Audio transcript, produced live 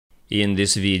In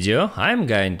this video, I'm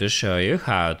going to show you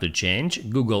how to change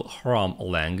Google Chrome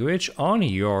language on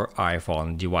your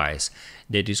iPhone device.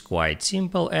 That is quite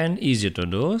simple and easy to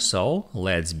do, so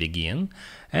let's begin.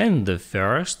 And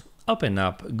first, open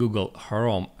up Google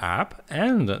Chrome app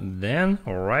and then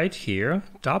right here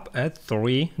tap at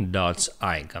three dots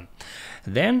icon.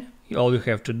 Then all you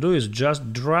have to do is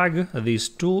just drag this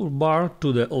toolbar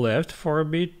to the left for a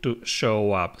bit to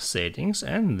show up settings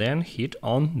and then hit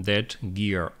on that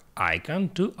gear icon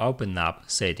to open up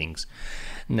settings.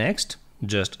 Next,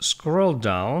 just scroll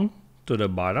down to the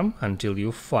bottom until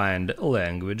you find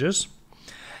languages.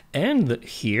 And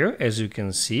here, as you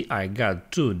can see, I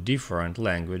got two different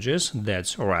languages,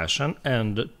 that's Russian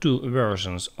and two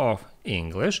versions of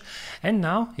English. And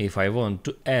now, if I want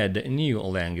to add a new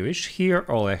language, here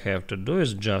all I have to do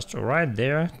is just right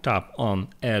there tap on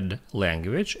Add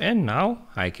Language, and now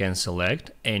I can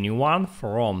select anyone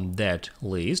from that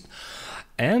list.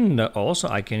 And also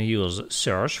I can use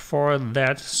search for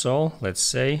that, so let's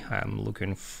say I'm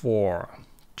looking for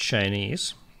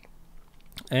Chinese.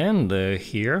 And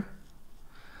here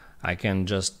I can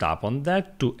just tap on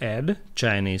that to add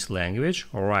Chinese language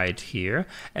right here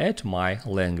at my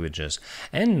languages.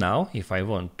 And now if I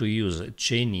want to use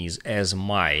Chinese as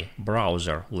my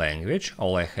browser language,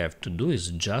 all I have to do is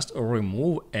just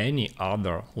remove any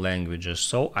other languages.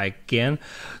 So I can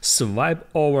swipe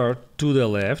over to the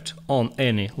left on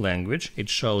any language, it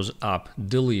shows up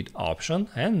delete option,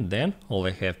 and then all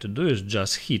I have to do is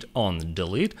just hit on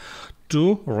delete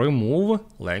to remove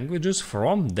languages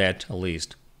from that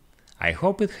list. I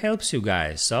hope it helps you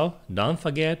guys, so don't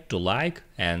forget to like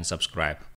and subscribe.